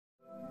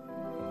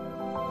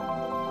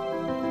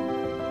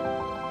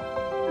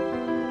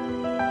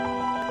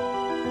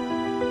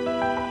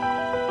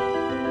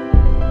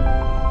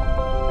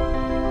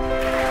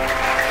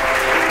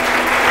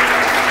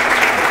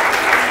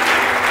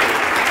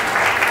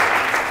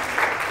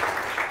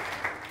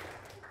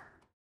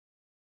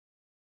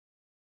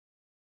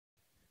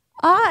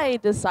I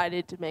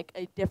decided to make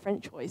a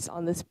different choice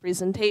on this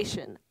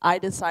presentation. I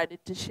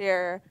decided to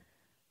share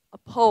a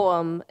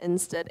poem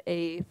instead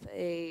of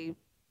a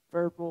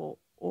verbal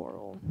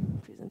oral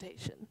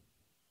presentation.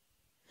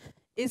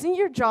 Isn't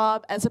your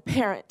job as a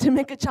parent to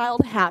make a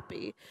child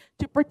happy,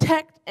 to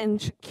protect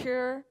and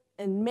secure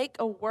and make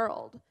a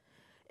world?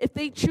 If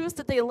they choose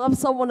that they love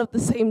someone of the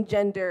same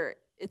gender,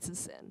 it's a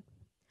sin.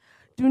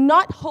 Do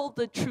not hold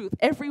the truth.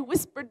 Every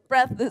whispered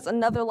breath is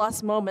another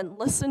lost moment.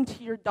 Listen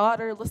to your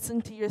daughter,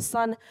 listen to your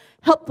son.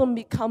 Help them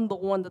become the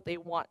one that they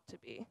want to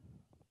be.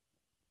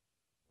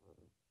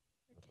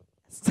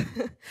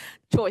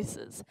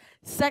 Choices.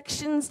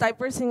 Sections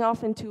diversing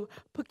off into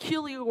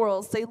peculiar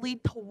worlds. They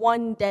lead to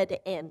one dead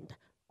end.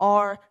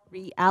 Our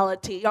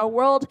reality. Our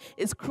world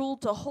is cruel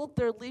to hold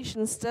their leash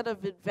instead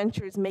of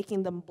adventures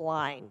making them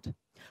blind.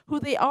 Who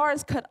they are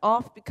is cut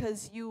off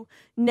because you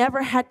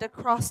never had to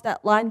cross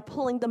that line.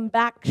 Pulling them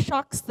back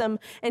shocks them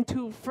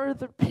into a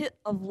further pit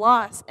of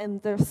loss,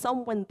 and they're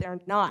someone they're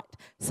not.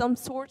 Some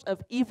sort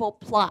of evil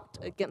plot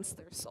against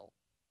their soul.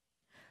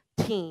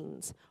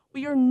 Teens.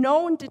 We are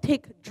known to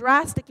take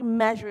drastic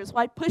measures.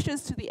 Why push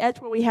us to the edge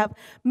where we have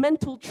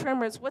mental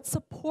tremors? What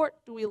support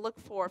do we look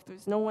for if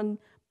there's no one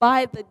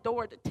by the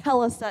door to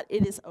tell us that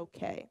it is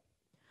okay?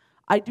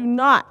 I do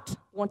not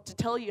want to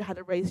tell you how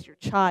to raise your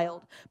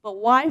child, but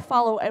why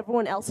follow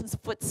everyone else's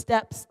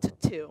footsteps to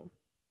two?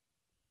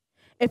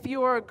 If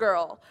you are a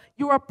girl,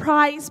 you are a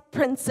prize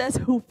princess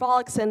who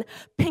frolics in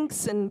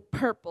pinks and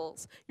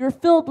purples. You're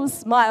filled with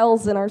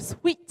smiles and are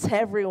sweet to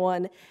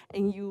everyone,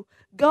 and you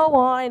go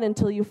on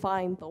until you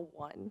find the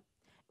one.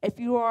 If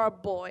you are a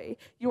boy,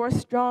 you are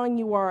strong,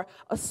 you are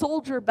a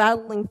soldier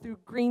battling through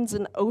greens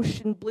and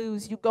ocean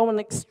blues. You go on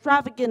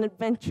extravagant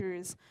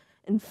adventures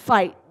and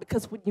fight,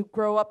 because when you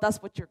grow up,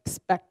 that's what you're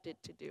expected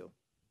to do.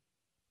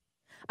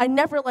 I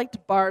never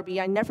liked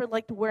Barbie. I never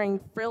liked wearing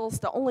frills.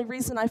 The only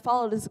reason I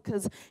followed is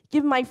because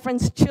give my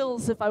friends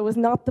chills if I was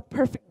not the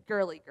perfect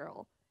girly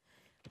girl.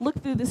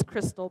 Look through this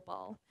crystal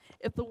ball.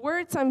 If the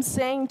words I'm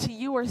saying to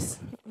you are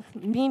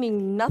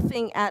meaning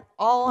nothing at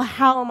all,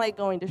 how am I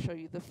going to show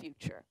you the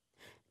future?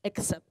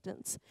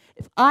 Acceptance.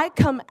 If I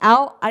come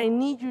out, I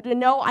need you to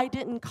know I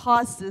didn't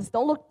cause this.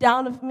 Don't look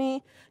down on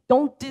me.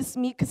 Don't diss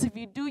me, because if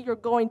you do, you're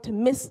going to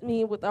miss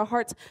me, with our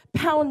hearts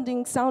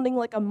pounding, sounding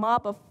like a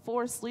mob of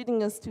force,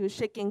 leading us to a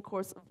shaking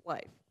course of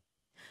life.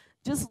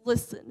 Just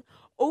listen.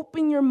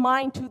 Open your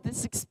mind to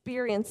this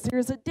experience.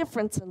 There's a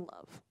difference in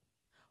love.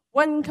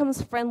 One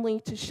comes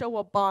friendly to show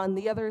a bond.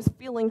 The other is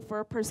feeling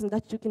for a person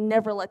that you can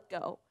never let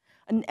go,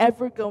 an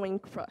ever-going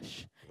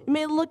crush. You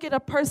may look at a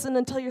person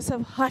and tell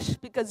yourself, hush,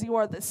 because you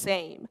are the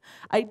same.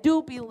 I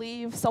do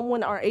believe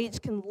someone our age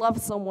can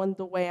love someone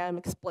the way I'm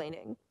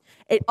explaining.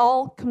 It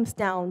all comes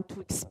down to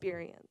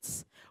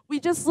experience. We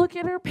just look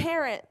at our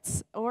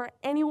parents or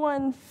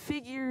anyone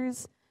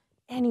figures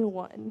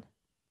anyone.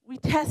 We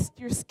test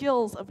your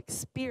skills of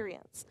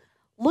experience.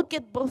 Look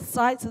at both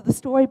sides of the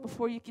story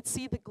before you can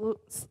see the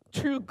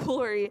true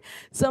glory.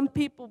 Some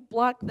people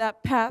block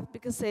that path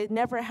because they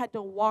never had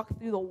to walk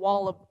through the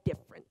wall of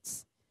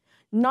difference.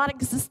 Not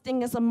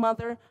existing as a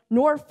mother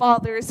nor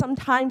father,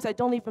 sometimes I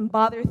don't even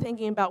bother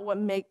thinking about what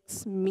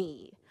makes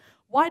me.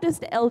 Why does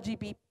the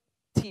LGBT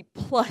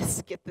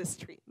plus get this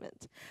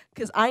treatment?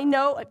 Because I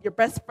know if your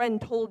best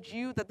friend told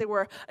you that they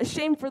were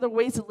ashamed for their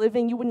ways of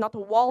living, you would not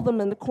wall them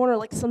in the corner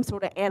like some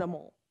sort of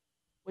animal.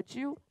 Would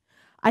you?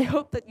 I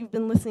hope that you've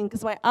been listening,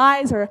 because my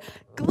eyes are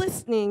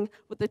glistening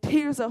with the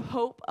tears of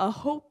hope, a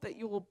hope that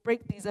you will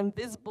break these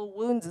invisible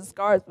wounds and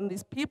scars from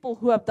these people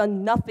who have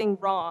done nothing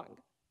wrong.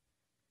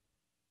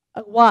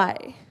 A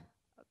why,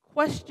 a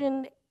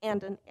question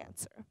and an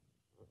answer.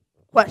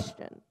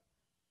 Question,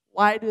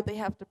 why do they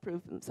have to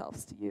prove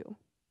themselves to you?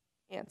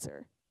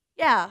 Answer,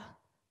 yeah,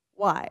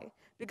 why?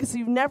 Because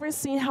you've never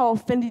seen how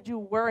offended you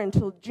were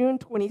until June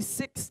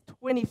 26,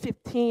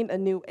 2015, a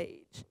new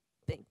age.